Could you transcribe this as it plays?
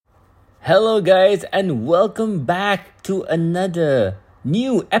Hello, guys, and welcome back to another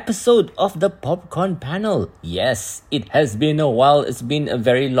new episode of the Popcorn Panel. Yes, it has been a while. It's been a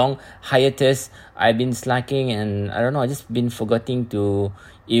very long hiatus. I've been slacking, and I don't know. I just been forgetting to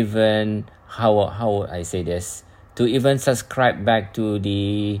even how would I say this, to even subscribe back to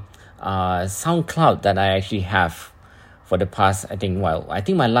the SoundCloud that I actually have for the past, I think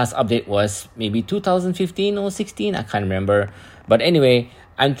my last update was maybe 2015 or 16. I can't remember. But anyway,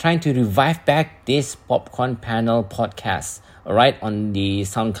 I'm trying to revive back this Popcorn Panel podcast, all right, on the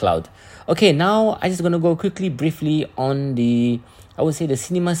SoundCloud. Okay, now I'm just going to go briefly on I would say the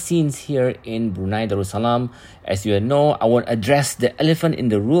cinema scenes here in Brunei Darussalam. As you know, I want to address the elephant in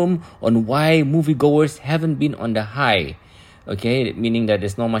the room on why moviegoers haven't been on the high. Okay, meaning that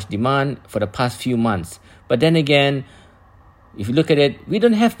there's not much demand for the past few months. But then again, if you look at it, we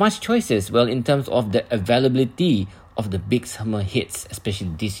don't have much choices. Well, in terms of the availability of the big summer hits, especially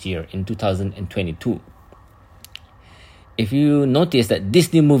this year in 2022. If you notice that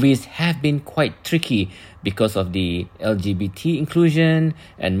Disney movies have been quite tricky because of the LGBT inclusion,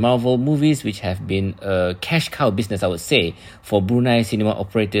 and Marvel movies, which have been a cash cow business, I would say, for Brunei cinema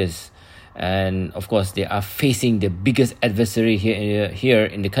operators. And of course, they are facing the biggest adversary here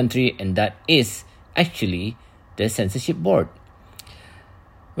in the country, and that is actually the censorship board.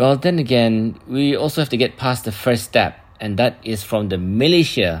 Well, then again, we also have to get past the first step, and that is from the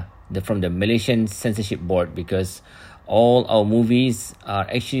Malaysian censorship board, because all our movies are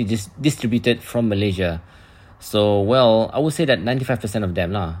actually distributed from Malaysia. So, well, I would say that 95% of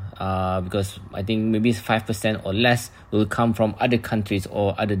them because I think maybe 5% or less will come from other countries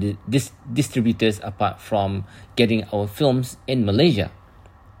or other distributors apart from getting our films in Malaysia.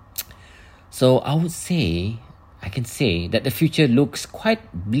 So I can say that the future looks quite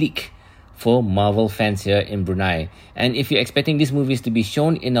bleak for Marvel fans here in Brunei. And if you're expecting these movies to be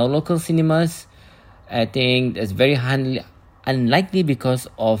shown in our local cinemas, I think that's very unlikely because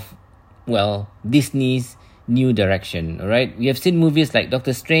of, Disney's new direction. Alright, we have seen movies like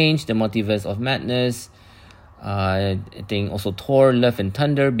Doctor Strange, The Multiverse of Madness. I think also Thor, Love and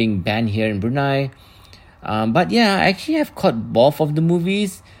Thunder being banned here in Brunei. But yeah, I actually have caught both of the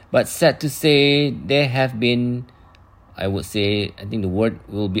movies. But sad to say, they have been, I think the word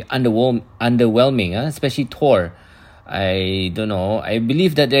will be underwhelming, especially Thor. I don't know. I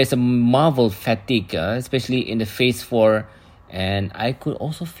believe that there's a Marvel fatigue, especially in the Phase 4. And I could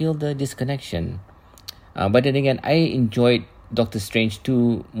also feel the disconnection. But then again, I enjoyed Doctor Strange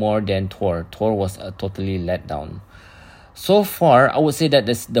 2 more than Thor. Thor was a totally let down. So far, I would say that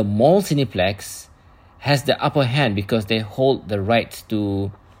the mall Cineplex has the upper hand because they hold the rights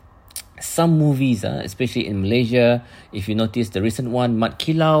to some movies, especially in Malaysia. If you notice the recent one, Mat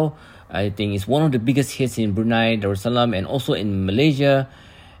Kilau, I think is one of the biggest hits in Brunei Darussalam and also in Malaysia.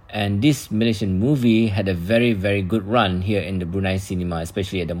 And this Malaysian movie had a very, very good run here in the Brunei cinema,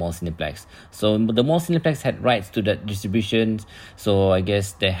 especially at the Mall Cineplex. So the Mall Cineplex had rights to that distribution, so I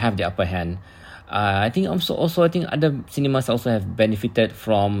guess they have the upper hand. I think also I think other cinemas also have benefited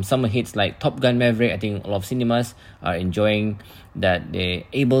from summer hits like Top Gun Maverick. I think a lot of cinemas are enjoying that they're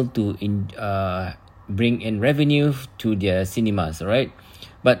able to bring in revenue to their cinemas, right?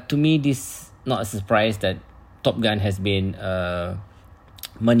 But to me, this not a surprise that Top Gun has been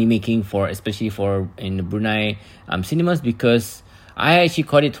money making especially for in the Brunei cinemas, because I actually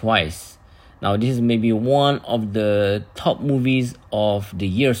caught it twice. Now, this is maybe one of the top movies of the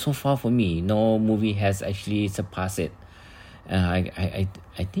year so far for me. No movie has actually surpassed it. I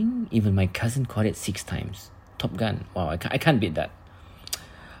think even my cousin caught it 6 times. Top Gun. Wow, I can't beat that.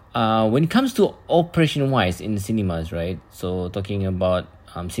 When it comes to operation-wise in the cinemas, right? So talking about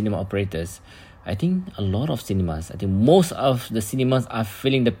cinema operators, I think a lot of cinemas, I think most of the cinemas are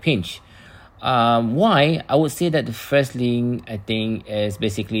feeling the pinch. Why? I would say that the first thing, I think, is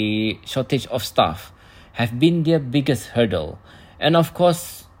basically shortage of staff have been their biggest hurdle. And of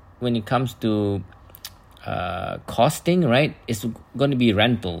course, when it comes to costing, right, it's going to be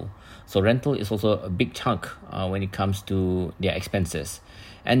rental. So rental is also a big chunk when it comes to their expenses.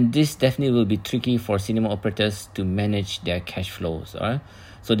 And this definitely will be tricky for cinema operators to manage their cash flows.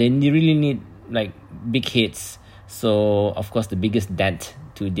 So they really need like big hits. So of course, the biggest dent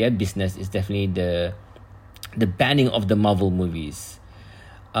to their business is definitely the banning of the Marvel movies.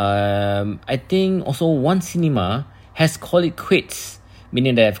 I think also one cinema has called it quits,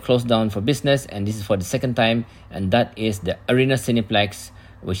 meaning they have closed down for business, and this is for the second time, and that is the Arena Cineplex,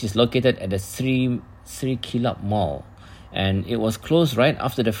 which is located at the Sri Kilap Mall. And it was closed right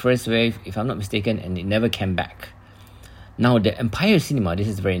after the first wave, if I'm not mistaken, and it never came back. Now, the Empire Cinema, this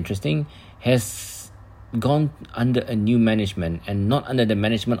is very interesting, has gone under a new management and not under the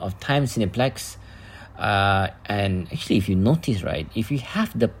management of Time Cineplex. And actually, if you notice, right, if you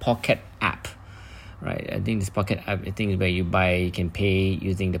have the Pocket app, right, I think this Pocket app, I think is where you can pay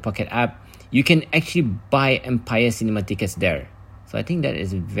using the Pocket app. You can actually buy Empire Cinema tickets there. So I think that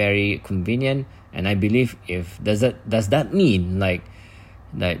is very convenient. And I believe does that mean like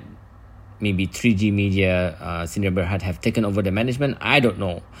maybe 3G Media, Sdn Bhd have taken over the management? I don't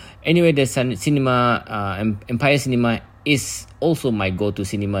know. Anyway, the Empire Cinema is also my go-to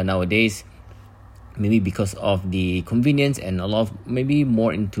cinema nowadays. Maybe because of the convenience and a lot of maybe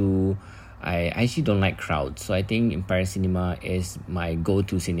more into. I actually don't like crowds, so I think Empire Cinema is my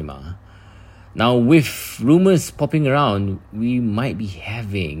go-to cinema. Now, with rumors popping around, we might be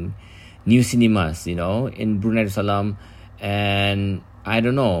having new cinemas, in Brunei Darussalam, and I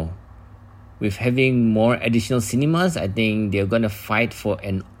don't know. With having more additional cinemas, I think they're gonna fight for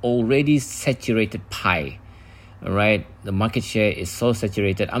an already saturated pie. All right, the market share is so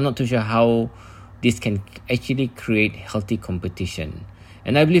saturated. I'm not too sure how this can actually create healthy competition.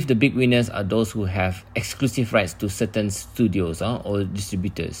 And I believe the big winners are those who have exclusive rights to certain studios or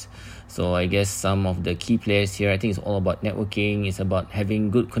distributors. So I guess some of the key players here, I think it's all about networking. It's about having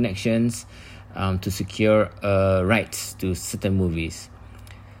good connections to secure rights to certain movies.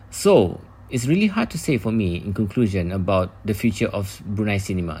 So it's really hard to say for me, in conclusion, about the future of Brunei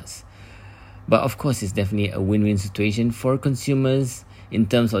cinemas. But of course, it's definitely a win-win situation for consumers in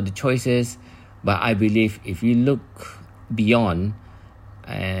terms of the choices. But I believe if you look beyond,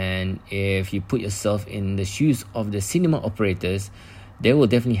 and if you put yourself in the shoes of the cinema operators, they will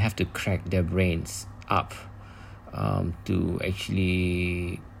definitely have to crack their brains up to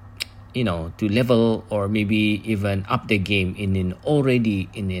actually, to level or maybe even up the game in an already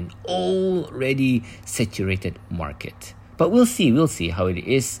saturated market. But we'll see how it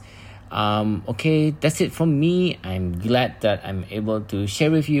is. Okay, that's it from me. I'm glad that I'm able to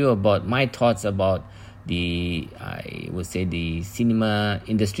share with you about my thoughts about the cinema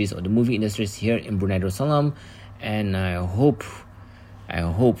industries or the movie industries here in Brunei Darussalam, and I hope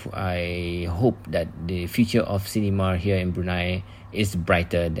that the future of cinema here in Brunei is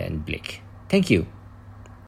brighter than bleak. Thank you.